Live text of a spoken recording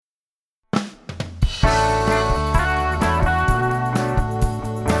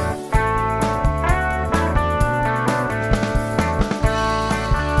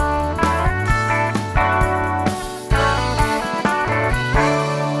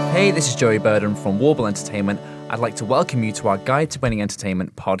Hey, this is Joey Burden from Warble Entertainment. I'd like to welcome you to our Guide to Wedding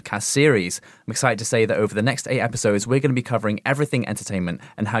Entertainment podcast series. I'm excited to say that over the next 8 episodes, we're going to be covering everything entertainment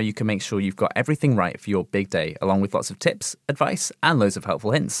and how you can make sure you've got everything right for your big day, along with lots of tips, advice, and loads of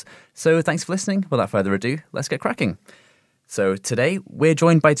helpful hints. So thanks for listening. Without further ado, let's get cracking. So today, we're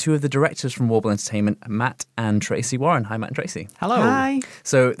joined by two of the directors from Warble Entertainment, Matt and Tracy Warren. Hi, Matt and Tracy. Hello. Hi.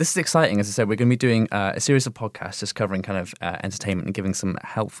 So this is exciting. As I said, we're going to be doing a series of podcasts just covering kind of entertainment and giving some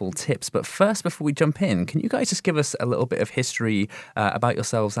helpful tips. But first, before we jump in, can you guys just give us a little bit of history about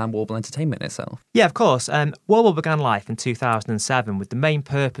yourselves and Warble Entertainment itself? Yeah, of course. Warble began life in 2007 with the main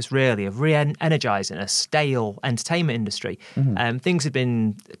purpose, really, of re-energising a stale entertainment industry. Things had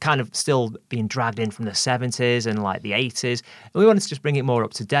been kind of still being dragged in from the 70s and like the 80s. And we wanted to just bring it more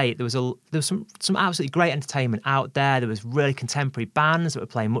up to date. There was some absolutely great entertainment out there. There was really contemporary bands that were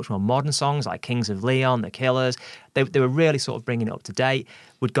playing much more modern songs like Kings of Leon, The Killers. They were really sort of bringing it up to date.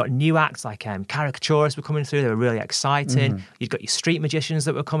 We'd got new acts like caricaturists were coming through. They were really exciting. You'd got your street magicians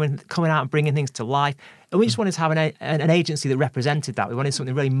that were coming out and bringing things to life. And we just wanted to have an agency that represented that. We wanted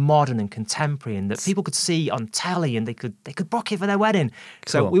something really modern and contemporary and that people could see on telly and they could book it for their wedding.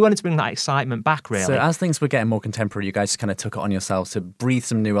 So we wanted to bring that excitement back, really. So as things were getting more contemporary, you guys just kind of took it on yourselves to breathe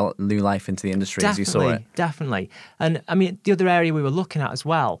some new life into the industry as you saw it. Definitely. And I mean, the other area we were looking at as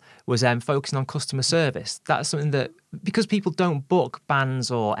well was focusing on customer service. That's something that, because people don't book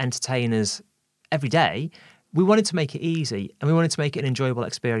bands or entertainers every day, we wanted to make it easy and we wanted to make it an enjoyable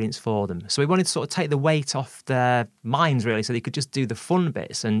experience for them. So we wanted to sort of take the weight off their minds, really, so they could just do the fun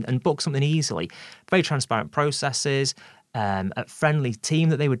bits and book something easily. Very transparent processes, a friendly team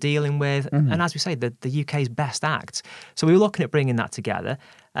that they were dealing with, and as we say, the UK's best acts. So we were looking at bringing that together,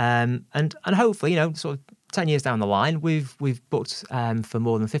 and hopefully, sort of 10 years down the line, we've booked for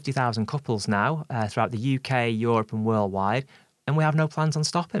more than 50,000 couples now throughout the UK, Europe, and worldwide, and we have no plans on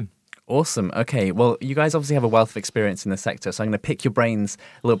stopping. Awesome. Okay, well, you guys obviously have a wealth of experience in the sector, so I'm going to pick your brains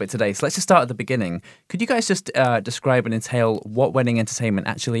a little bit today. So let's just start at the beginning. Could you guys just describe and entail what wedding entertainment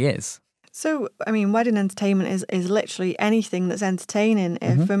actually is? So, I mean, wedding entertainment is literally anything that's entertaining,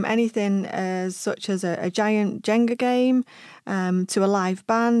 from anything such as a giant Jenga game to a live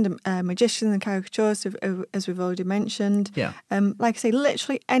band, magicians and caricaturists, as we've already mentioned. Yeah. Like I say,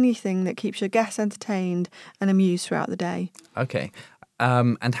 literally anything that keeps your guests entertained and amused throughout the day. Okay.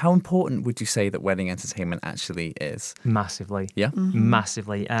 And how important would you say that wedding entertainment actually is? Massively. Yeah?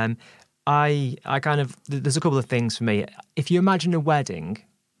 Massively. I kind of, there's a couple of things for me. If you imagine a wedding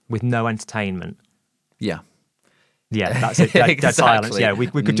with no entertainment. Yeah. Yeah, that's it. Dead Exactly. silence. Yeah, we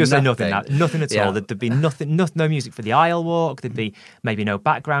could just say nothing at Yeah. all. There'd be nothing, no music for the aisle walk. There'd be maybe no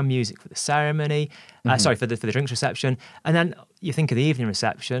background music for the ceremony. Sorry, for the drinks reception. And then you think of the evening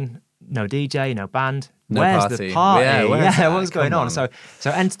reception. No DJ, no band. No Where's party. the party? Yeah, what's going Come on? So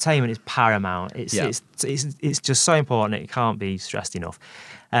entertainment is paramount. It's just so important. It can't be stressed enough.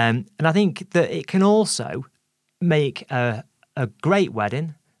 And I think that it can also make a great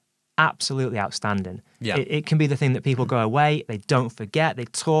wedding absolutely outstanding. Yeah. It can be the thing that people go away, they don't forget, they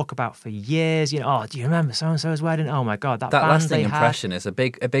talk about for years. Oh, do you remember so-and-so's wedding? Oh my God, that band lasting they had. impression is a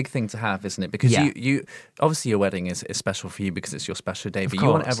big thing to have, isn't it? Because Yeah. you obviously your wedding is special for you because it's your special day, but Of you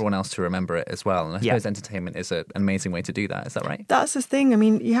want course. everyone else to remember it as well. And I Yeah. suppose entertainment is an amazing way to do that. Is that right? That's the thing. I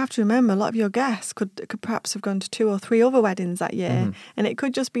mean, you have to remember, a lot of your guests could perhaps have gone to 2 or 3 other weddings that year, and it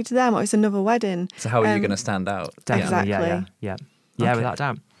could just be to them, it's another wedding. So how are you going to stand out? Definitely, Exactly. yeah, Okay. without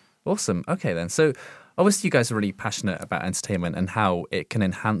doubt. Awesome. Okay, then. So obviously you guys are really passionate about entertainment and how it can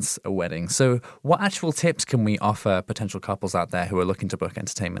enhance a wedding. So what actual tips can we offer potential couples out there who are looking to book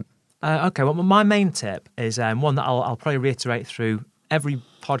entertainment? Okay, well, my main tip is one that I'll probably reiterate through every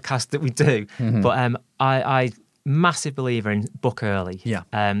podcast that we do, but I massive believer in book early. Yeah.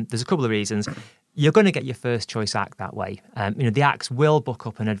 There's a couple of reasons. You're going to get your first choice act that way. The acts will book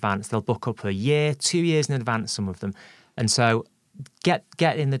up in advance. They'll book up a year, 2 years in advance, some of them. And so get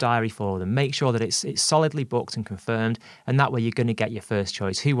in the diary for them. Make sure that it's solidly booked and confirmed, and that way you're going to get your first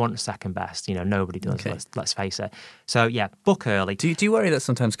choice. Who wants second best? Nobody does. Okay. Let's face it. So yeah, book early. Do you worry that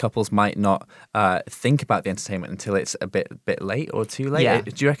sometimes couples might not think about the entertainment until it's a bit late or too late? Yeah.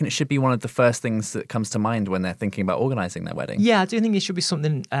 Do you reckon it should be one of the first things that comes to mind when they're thinking about organising their wedding? Yeah, I do think it should be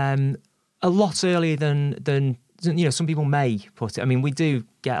something a lot earlier than some people may put it. I mean, we do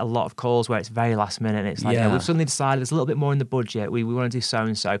get a lot of calls where it's very last minute and it's like, Yeah. we've suddenly decided there's a little bit more in the budget. We want to do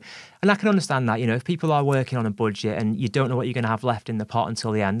so-and-so. And I can understand that, if people are working on a budget and you don't know what you're going to have left in the pot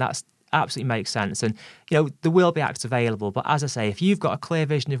until the end, that's absolutely makes sense. And, there will be acts available. But as I say, if you've got a clear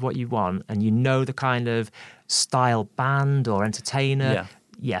vision of what you want and you know the kind of style band or entertainer,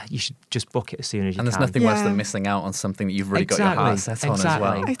 yeah, you should just book it as soon as you And can. there's nothing worse Yeah. than missing out on something that you've really got your heart set on as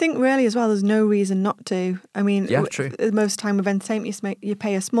well. I think really as well, there's no reason not to. I mean, Yeah, true. Most time with entertainment, you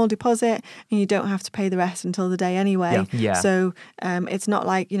pay a small deposit and you don't have to pay the rest until the day anyway. Yeah. So it's not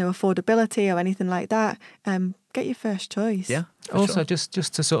like, affordability or anything like that. Get your first choice. Yeah. for Also, sure.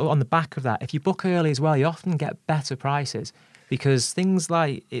 just to sort of on the back of that, if you book early as well, you often get better prices. Because things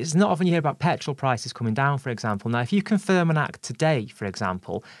like, it's not often you hear about petrol prices coming down, for example. Now, if you confirm an act today, for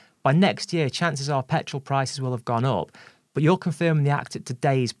example, by next year, chances are petrol prices will have gone up. But you're confirming the act at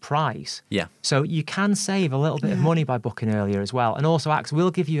today's price. Yeah. So you can save a little bit of money by booking earlier as well. And also, acts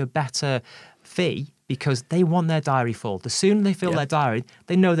will give you a better fee because they want their diary full. The sooner they fill their diary,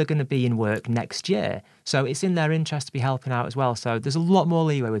 they know they're going to be in work next year. So it's in their interest to be helping out as well. So there's a lot more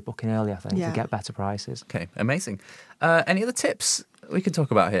leeway with booking early, I think, to get better prices. Okay, amazing. Any other tips we could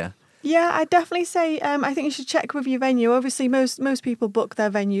talk about here? Yeah, I'd definitely say I think you should check with your venue. Obviously, most people book their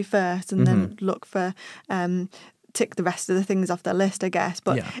venue first and then look for tick the rest of the things off their list, I guess.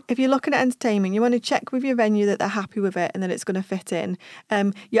 But if you're looking at entertainment, you want to check with your venue that they're happy with it and that it's going to fit in.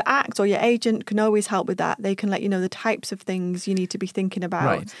 Your act or your agent can always help with that. They can let you know the types of things you need to be thinking about.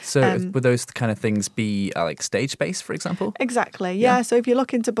 Right. So would those kind of things be like stage space, for example? Exactly. Yeah. So if you're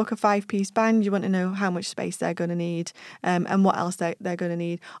looking to book a 5-piece band, you want to know how much space they're going to need and what else they're going to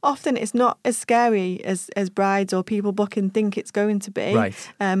need. Often it's not as scary as brides or people booking think it's going to be.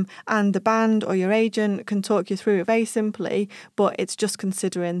 Right. And the band or your agent can talk you through it very simply, but it's just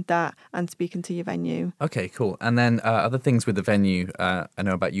considering that and speaking to your venue. Okay, cool. And then other things with the venue, I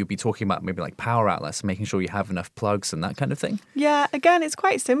know about you'll be talking about maybe like power outlets, making sure you have enough plugs and that kind of thing. Yeah, again, it's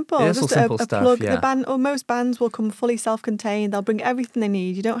quite simple. It is all just simple a stuff, plug. yeah. The band, or most bands will come fully self-contained. They'll bring everything they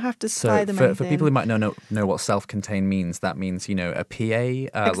need. You don't have to supply So them for anything. people who might know what self-contained means, that means, a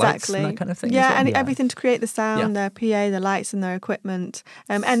PA, lights and that kind of thing. Yeah, as well? and everything to create the sound, their PA, their lights and their equipment.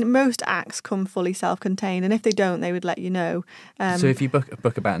 And most acts come fully self-contained. And if they don't, they would let you know. So if you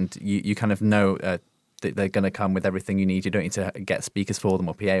book a band, you kind of know that they're going to come with everything you need. You don't need to get speakers for them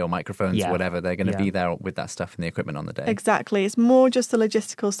or PA or microphones or whatever. They're going to be there with that stuff and the equipment on the day. Exactly. It's more just the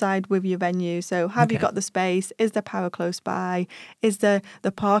logistical side with your venue. So have you got the space? Is there power close by? Is there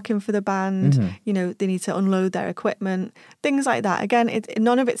the parking for the band? They need to unload their equipment. Things like that. Again,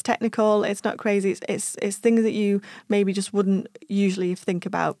 none of it's technical. It's not crazy. It's things that you maybe just wouldn't usually think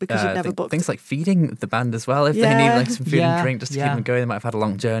about because you've never booked. Things like feeding the band as well. If they need like some food and drink just to keep them going, they might have had a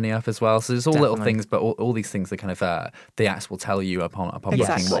long journey up as well. So there's all little things, but all these things that kind of the acts will tell you upon booking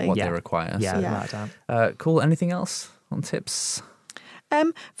what they require. Cool. Anything else on tips?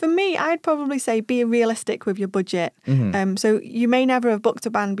 For me, I'd probably say be realistic with your budget. So you may never have booked a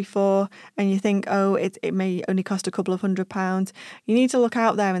band before and you think, it may only cost a couple of £100. You need to look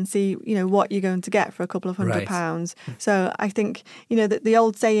out there and see, what you're going to get for a couple of £100. So I think, that the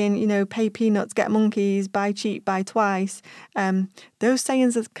old saying, pay peanuts, get monkeys, buy cheap, buy twice. Those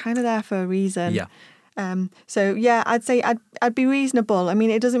sayings are kind of there for a reason. Yeah. I'd say I'd be reasonable. I mean,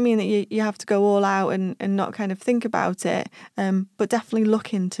 it doesn't mean that you have to go all out and not kind of think about it, but definitely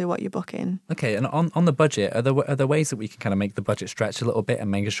look into what you're booking. Okay, and on the budget, are there ways that we can kind of make the budget stretch a little bit and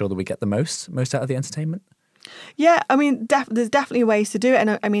making sure that we get the most out of the entertainment? Yeah, I mean, there's definitely ways to do it.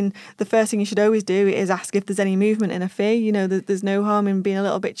 And I mean, the first thing you should always do is ask if there's any movement in a fee. There's no harm in being a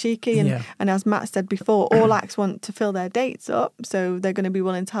little bit cheeky. And as Matt said before, all acts want to fill their dates up, so they're going to be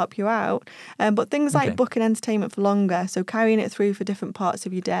willing to help you out. But things like booking entertainment for longer, so carrying it through for different parts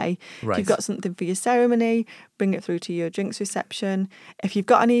of your day. If you've got something for your ceremony, bring it through to your drinks reception. If you've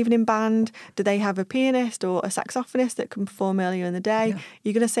got an evening band, do they have a pianist or a saxophonist that can perform earlier in the day?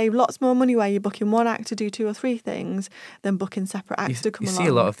 You're going to save lots more money where you're booking one act to do 2 or 3 things than booking separate acts to come along. You see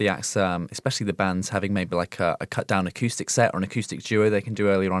a lot of the acts, especially the bands, having maybe like a cut down acoustic set or an acoustic duo they can do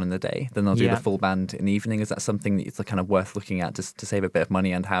earlier on in the day. Then they'll do the full band in the evening. Is that something that's kind of worth looking at to save a bit of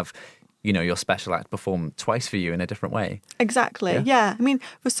money and have your special act perform twice for you in a different way? Exactly, yeah. I mean,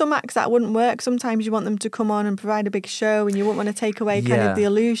 for some acts that wouldn't work. Sometimes you want them to come on and provide a big show and you wouldn't want to take away kind of the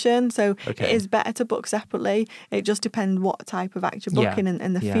illusion. So it is better to book separately. It just depends what type of act you're booking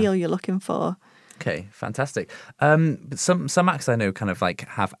and the feel you're looking for. Okay, fantastic. Some acts I know kind of like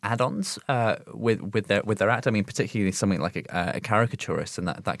have add-ons with their act. I mean, particularly something like a caricaturist and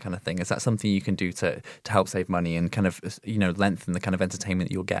that kind of thing. Is that something you can do to help save money and kind of lengthen the kind of entertainment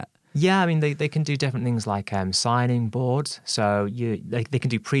that you'll get? Yeah, I mean, they can do different things like signing boards. So they can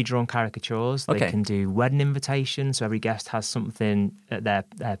do pre-drawn caricatures. They can do wedding invitations. So every guest has something at their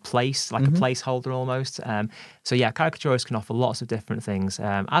place, like a placeholder almost. Caricaturists can offer lots of different things,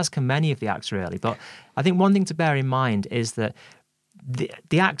 as can many of the acts really. But I think one thing to bear in mind is that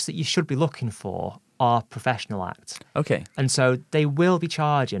the acts that you should be looking for are professional acts. Okay. And so they will be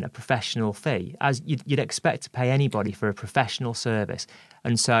charging a professional fee, as you'd expect to pay anybody for a professional service.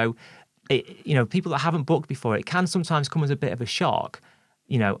 And so, people that haven't booked before, it can sometimes come as a bit of a shock.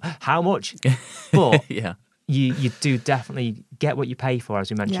 How much? But Yeah. you do definitely get what you pay for, as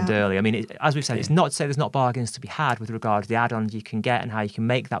we mentioned earlier. I mean, as we've said, it's not to say there's not bargains to be had with regard to the add-ons you can get and how you can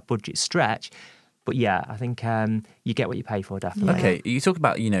make that budget stretch. But yeah, I think you get what you pay for, definitely. Okay, you talk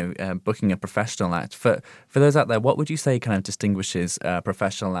about booking a professional act. For those out there, what would you say kind of distinguishes a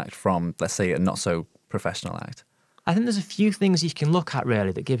professional act from, let's say, a not so professional act? I think there's a few things you can look at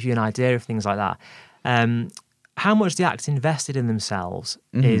really that gives you an idea of things like that. How much the act's invested in themselves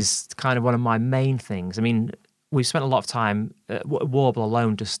is kind of one of my main things. I mean, we've spent a lot of time at Warble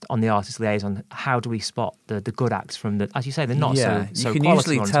alone just on the artist liaison. How do we spot the good acts from the, as you say, the not so you can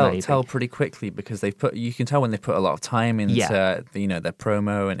quality usually ones, tell pretty quickly because you can tell when they put a lot of time into their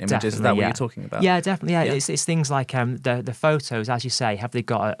promo and images. Definitely, Is that what you're talking about? Yeah, definitely. Yeah. It's things like the photos, as you say. Have they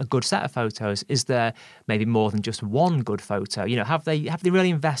got a good set of photos? Is there maybe more than just one good photo? Have they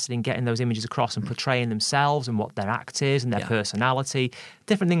really invested in getting those images across and portraying themselves and what their act is and their personality,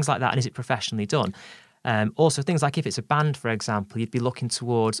 different things like that? And is it professionally done? Also, things like if it's a band, for example, you'd be looking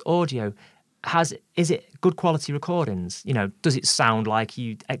towards audio. Is it good quality recordings? Does it sound like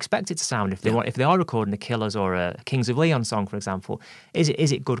you expect it to sound if they are recording the Killers or a Kings of Leon song, for example? Is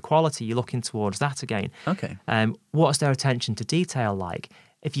it good quality? You're looking towards that again. Okay. What's their attention to detail like?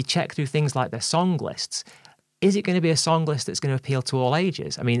 If you check through things like their song lists, is it going to be a song list that's going to appeal to all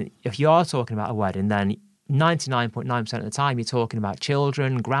ages? I mean, if you are talking about a wedding, then 99.9% of the time you're talking about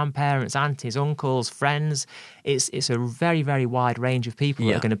children, grandparents, aunties, uncles, friends. It's a very, very wide range of people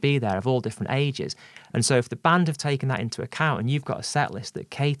that are going to be there of all different ages. And so if the band have taken that into account and you've got a set list that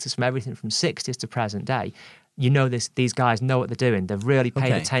caters from everything from 60s to present day, these guys know what they're doing. They've really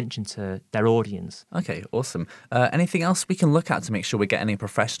paid attention to their audience. Okay, awesome. Anything else we can look at to make sure we're getting a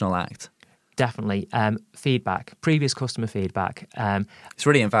professional act? Definitely. Feedback, previous customer feedback. It's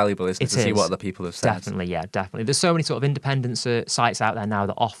really invaluable, isn't it, to see what other people have said? Definitely. There's so many sort of independent sites out there now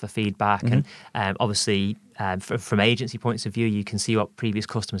that offer feedback. And obviously, from agency points of view, you can see what previous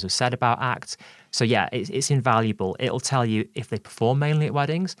customers have said about acts. So yeah, it's invaluable. It'll tell you if they perform mainly at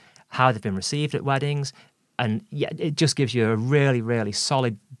weddings, how they've been received at weddings. And yeah, it just gives you a really, really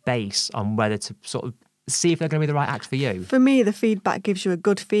solid base on whether to sort of see if they're going to be the right act for you. For me, the feedback gives you a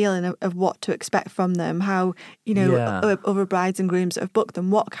good feeling of what to expect from them, how, other brides and grooms that have booked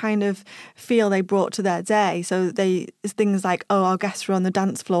them, what kind of feel they brought to their day. So it's things like, our guests were on the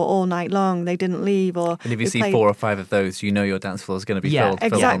dance floor all night long, they didn't leave. And if you see 4 or 5 of those, your dance floor is going to be filled.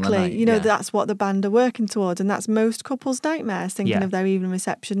 Exactly. That's what the band are working towards, and that's most couples' nightmares, thinking of their evening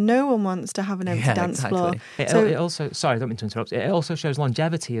reception. No one wants to have an empty dance floor. It also, sorry, I don't mean to interrupt, it also shows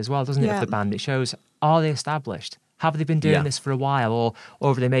longevity as well, doesn't it, of the band? It shows, are they established? Have they been doing this for a while, or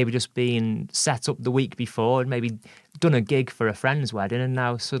have they maybe just been set up the week before and maybe done a gig for a friend's wedding, and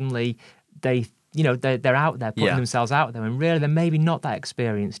now suddenly they're out there putting themselves out there, and really they're maybe not that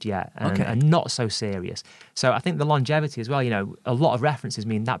experienced yet and not so serious. So I think the longevity as well, a lot of references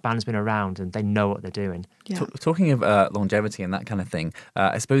mean that band's been around and they know what they're doing. Yeah. Talking of longevity and that kind of thing,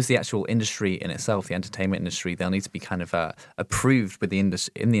 I suppose the actual industry in itself, the entertainment industry, they'll need to be kind of approved with in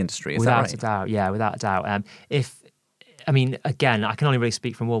the industry. Is that right? Without a doubt, without a doubt. Again, I can only really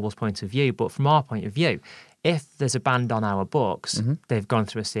speak from Warble's point of view, but from our point of view, if there's a band on our books, they've gone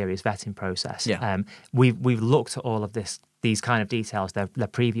through a serious vetting process. Yeah. We've looked at all of these kind of details, their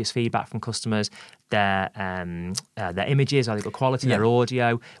previous feedback from customers, their images, are they good quality, their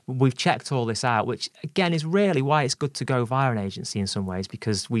audio. We've checked all this out, which again is really why it's good to go via an agency in some ways,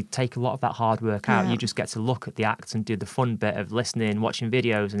 because we take a lot of that hard work out. You just get to look at the acts and do the fun bit of listening, watching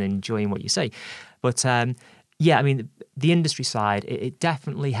videos and enjoying what you see. But the industry side, it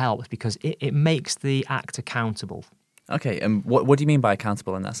definitely helps because it makes the act accountable. Okay, and what do you mean by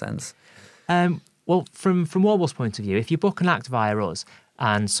accountable in that sense? Well, from Warble's point of view, if you book an act via us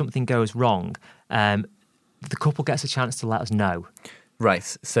and something goes wrong, the couple gets a chance to let us know.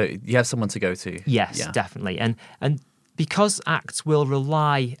 Right, so you have someone to go to. Yes, definitely. And because acts will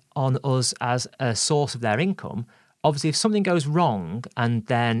rely on us as a source of their income, obviously, if something goes wrong and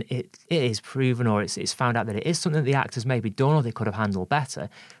then it is proven or it's found out that it is something that the actors maybe done or they could have handled better,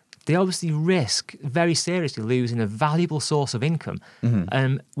 they obviously risk very seriously losing a valuable source of income.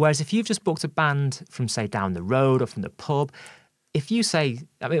 Whereas if you've just booked a band from, say, down the road or from the pub, if you say,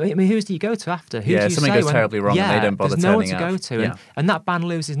 who do you go to after? Who do you something say goes terribly wrong and they don't bother turning up. There's no one to go to, and that band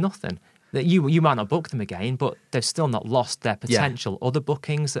loses nothing. that you might not book them again, but they've still not lost their potential other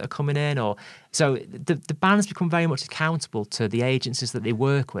bookings that are coming in. Or so the bands become very much accountable to the agencies that they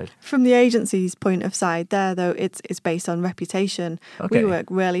work with. From the agency's point of side there, though, it's based on reputation. Okay. We work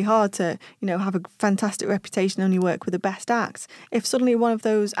really hard to, have a fantastic reputation, only work with the best acts. If suddenly one of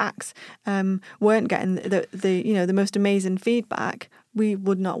those acts weren't getting the most amazing feedback, we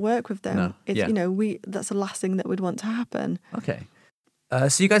would not work with them. No. That's the last thing that would want to happen. Okay.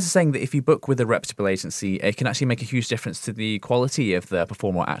 So you guys are saying that if you book with a reputable agency, it can actually make a huge difference to the quality of the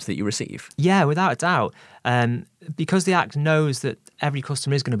performer or act that you receive? Yeah, without a doubt. Because the act knows that every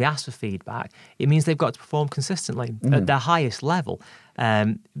customer is going to be asked for feedback, it means they've got to perform consistently at their highest level.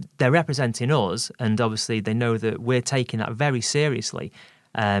 They're representing us, and obviously they know that we're taking that very seriously.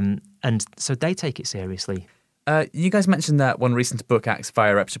 And so they take it seriously. You guys mentioned that one reason to book acts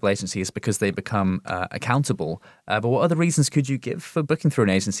via a reputable agency is because they become accountable. But what other reasons could you give for booking through an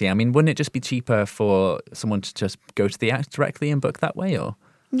agency? I mean, wouldn't it just be cheaper for someone to just go to the act directly and book that way? Or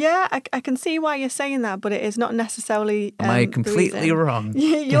Yeah, I can see why you're saying that, but it is not necessarily. Am I completely wrong?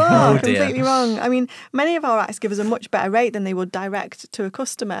 You are Oh, dear. completely wrong. I mean, many of our acts give us a much better rate than they would direct to a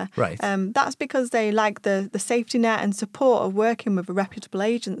customer. Right. That's because they like the safety net and support of working with a reputable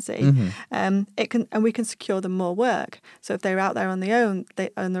agency. We can secure them more work. So if they're out there on their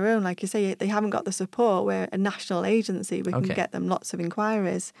own, like you say, they haven't got the support. We're a national agency. We can get them lots of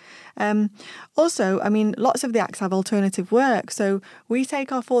inquiries. Also, I mean, lots of the acts have alternative work, so we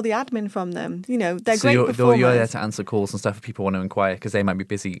take off all the admin from them. They're great performers. You're there to answer calls and stuff if people want to inquire because they might be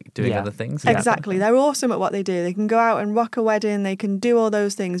busy doing other things. Exactly. They're awesome at what they do. They can go out and rock a wedding. They can do all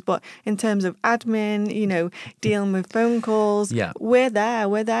those things. But in terms of admin, dealing with phone calls, we're there.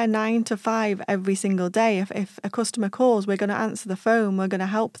 We're there 9 to 5 every single day. If a customer calls, we're going to answer the phone. We're going to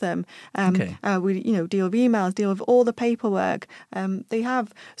help them. We deal with emails, deal with all the paperwork. They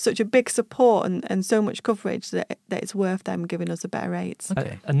have such a big support and so much coverage that it's worth them giving us a better rates.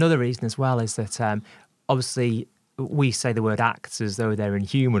 Okay. Another reason as well is that obviously we say the word acts as though they're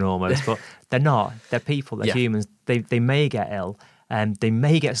inhuman almost, but they're not. They're people, they're humans. They may get ill, they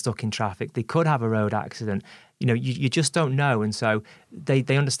may get stuck in traffic, they could have a road accident. You just don't know. And so they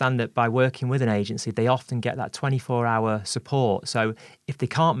understand that by working with an agency, they often get that 24-hour support. So if they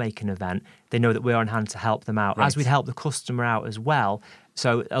can't make an event, they know that we're on hand to help them out, as we'd help the customer out as well.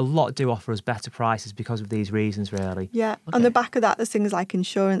 So a lot do offer us better prices because of these reasons, really. Yeah. Okay. On the back of that, there's things like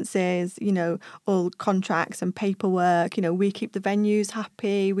insurances, all contracts and paperwork. We keep the venues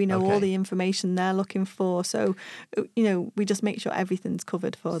happy. We know all the information they're looking for. So, we just make sure everything's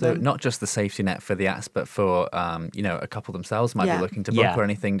covered for them. So not just the safety net for the acts, but for, a couple themselves might be looking to book or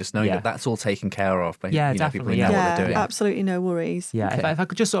anything, just knowing that that's all taken care of. But, definitely. People know what they're doing. Absolutely no worries. Yeah. Okay. If I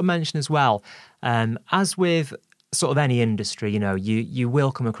could just sort of mention as well, as with sort of any industry, you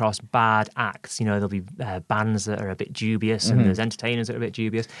will come across bad acts. There'll be bands that are a bit dubious and there's entertainers that are a bit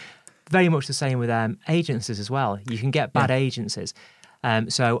dubious. Very much the same with agencies as well. You can get bad agencies.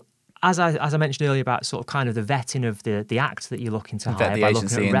 So as I mentioned earlier about sort of kind of the vetting of the act that you're looking to hire the by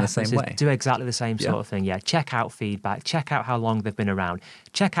agency looking at in references, the same way. do exactly the same sort of thing. Yeah, check out feedback, check out how long they've been around,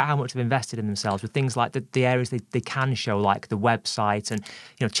 check out how much they've invested in themselves with things like the areas they can show, like the website, and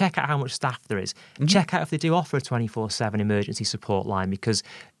check out how much staff there is. Check out if they do offer a 24/7 emergency support line, because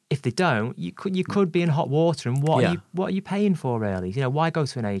if they don't, you could be in hot water. And what are you paying for, really? Why go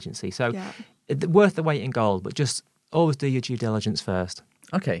to an agency? So worth the weight in gold, but just always do your due diligence first.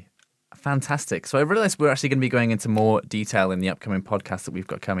 Okay. Fantastic. So I realised we're actually going to be going into more detail in the upcoming podcast that we've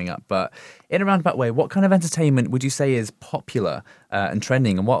got coming up. But in a roundabout way, what kind of entertainment would you say is popular and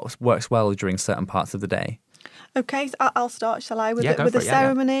trending, and what works well during certain parts of the day? Okay, so I'll start, shall I, with Yeah, the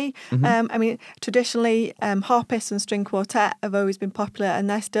ceremony? I mean, traditionally, harpists and string quartet have always been popular, and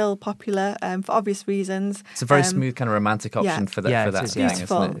they're still popular for obvious reasons. It's a very smooth kind of romantic option for that it is, thing,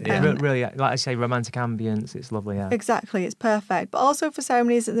 beautiful. isn't it? Really, like I say, romantic ambience, it's lovely, yeah. Exactly, it's perfect. But also for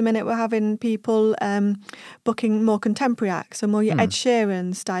ceremonies at the minute, we're having people booking more contemporary acts, so more your Ed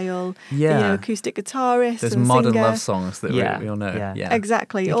Sheeran style, acoustic guitarist. There's and modern singer. love songs that we all know. Yeah.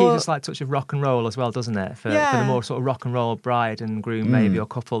 Exactly. It gives us like a touch of rock and roll as well, doesn't it? For the more sort of rock and roll bride and groom, maybe, or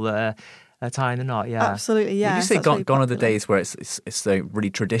couple that are tying the knot. Yeah, absolutely. Yeah. Would you say gone are the days where it's so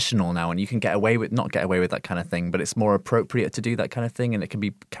really traditional now, and you can not get away with that kind of thing, but it's more appropriate to do that kind of thing, and it can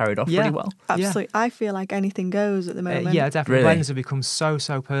be carried off really well? Absolutely. I feel like anything goes at the moment. Yeah, definitely. Really? Weddings have become so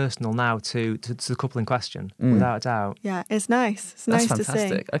personal now to the couple in question, without a doubt. Yeah, it's nice. It's That's nice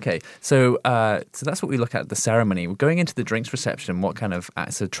fantastic. to see. Okay, so that's what we look at the ceremony. We're going into the drinks reception. What kind of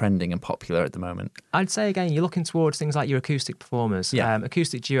acts are trending and popular at the moment? I'd say again, you're looking towards things like your acoustic performers. Yeah.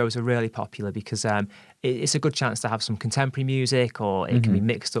 Acoustic duos are really popular. popular because it's a good chance to have some contemporary music, or it can be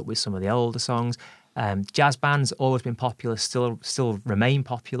mixed up with some of the older songs. Jazz bands always been popular, still remain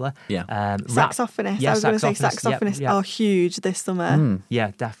popular. Yeah. Saxophonists. I was going to say saxophonists are huge this summer.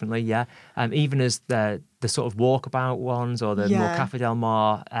 Yeah, definitely. Yeah. Even as the sort of walkabout ones, or the more Cafe Del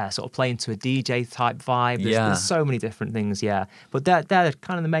Mar sort of playing to a DJ type vibe. There's so many different things. Yeah, but they're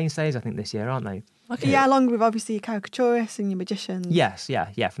kind of the mainstays, I think, this year, aren't they? Okay. Yeah, along with obviously your caricaturists and your magicians. Yes, yeah,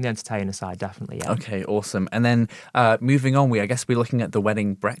 from the entertainer side, definitely, yeah. Okay, awesome. And then moving on, I guess we're looking at the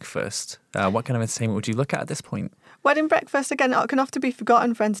wedding breakfast. What kind of entertainment would you look at this point? Wedding breakfast, again, can often be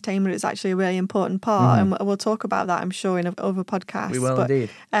forgotten for entertainment. It's actually a really important part, and we'll talk about that, I'm sure, in other podcasts. We will indeed.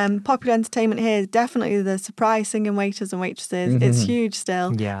 Popular entertainment here is definitely the surprise singing waiters and waitresses. It's huge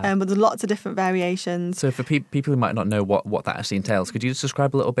still, but there's lots of different variations. So for people who might not know what that actually entails, could you just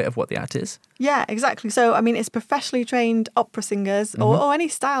describe a little bit of what the act is? Yeah, exactly. So, I mean, it's professionally trained opera singers, or any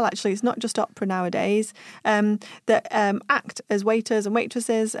style, actually. It's not just opera nowadays, that act as waiters and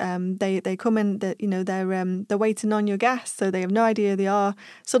waitresses. They come in, they're waiting on your guests, so they have no idea who they are.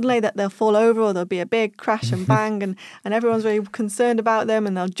 Suddenly that they'll fall over, or there'll be a big crash and bang, and everyone's really concerned about them,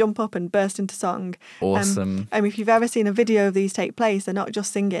 and they'll jump up and burst into song. Awesome. If you've ever seen a video of these take place, they're not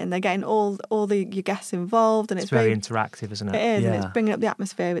just singing, they're getting all your guests involved, and it's very interactive, isn't it? It is, and it's bringing up the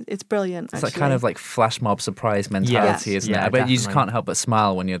atmosphere. It's brilliant. It's that kind of like flash mob surprise mentality, isn't it? I bet you just can't help but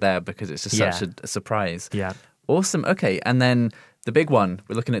smile when you're there because it's just such a surprise. Yeah. Awesome. Okay, and then the big one,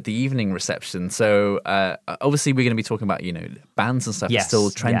 we're looking at the evening reception. So obviously we're going to be talking about, bands and stuff are still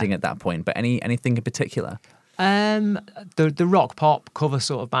trending at that point, but anything in particular? The rock pop cover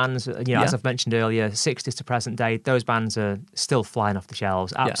sort of bands, as I've mentioned earlier, 60s to present day, those bands are still flying off the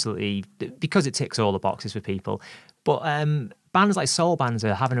shelves, absolutely, because it ticks all the boxes for people. But bands like soul bands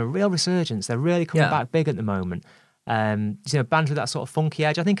are having a real resurgence. They're really coming back big at the moment. Bands with that sort of funky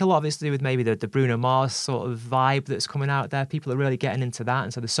edge. I think a lot of it's to do with maybe the Bruno Mars sort of vibe that's coming out there. People are really getting into that,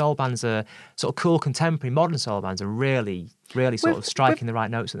 and so the soul bands are sort of cool, contemporary, modern soul bands are really sort of striking the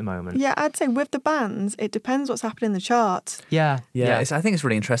right notes at the moment. Yeah, I'd say with the bands, it depends what's happening in the charts. Yeah. I think it's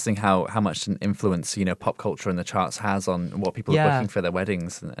really interesting how much an influence pop culture and the charts has on what people are booking for their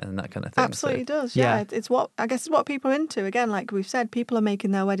weddings and that kind of thing. Absolutely does. Yeah, it's what people are into. Again, like we've said, people are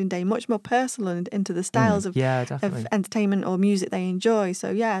making their wedding day much more personal and into the styles of entertainment or music they enjoy.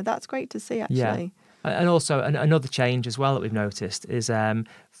 So that's great to see actually. Yeah. And also another change as well that we've noticed is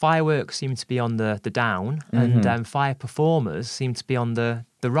fireworks seem to be on the down, and fire performers seem to be on the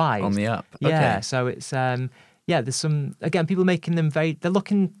rise. On the up. Yeah, so it's there's some, again, people making them they're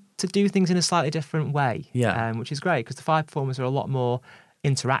looking to do things in a slightly different way. Yeah. Which is great because the fire performers are a lot more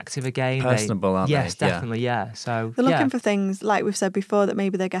interactive again. Personable, aren't they? Yes, definitely, yeah. So they're looking for things, like we've said before, that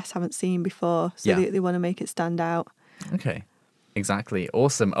maybe their guests haven't seen before, so they want to make it stand out. Okay, exactly.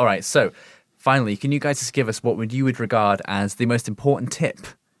 Awesome. All right, so finally, can you guys just give us what you would regard as the most important tip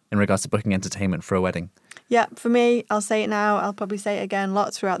in regards to booking entertainment for a wedding? Yeah, for me, I'll say it now, I'll probably say it again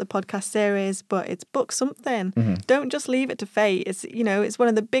lots throughout the podcast series, but it's book something. Don't just leave it to fate. It's it's one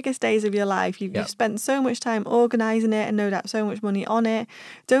of the biggest days of your life. You've spent so much time organising it and no doubt so much money on it.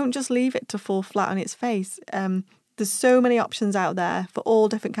 Don't just leave it to fall flat on its face. There's so many options out there for all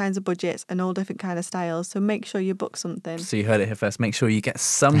different kinds of budgets and all different kind of styles. So make sure you book something. So you heard it here first. Make sure you get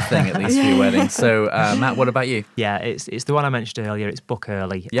something at least for your wedding. So Matt, what about you? Yeah, it's the one I mentioned earlier. It's book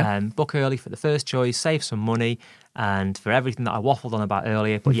early. Yeah. Book early for the first choice, save some money, and for everything that I waffled on about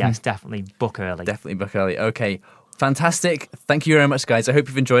earlier. But yes, definitely book early. Definitely book early. Okay, fantastic. Thank you very much, guys. I hope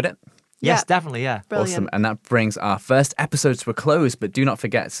you've enjoyed it. Yes, definitely, yeah. Brilliant. Awesome. And that brings our first episode to a close, but do not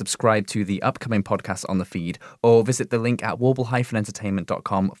forget to subscribe to the upcoming podcast on the feed or visit the link at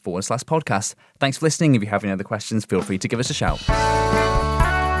warble-entertainment.com/podcast. Thanks for listening. If you have any other questions, feel free to give us a shout.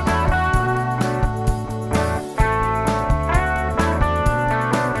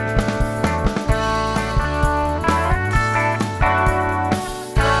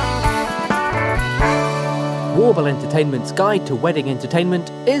 Warble Entertainment's Guide to Wedding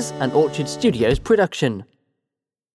Entertainment is an Orchard Studios production.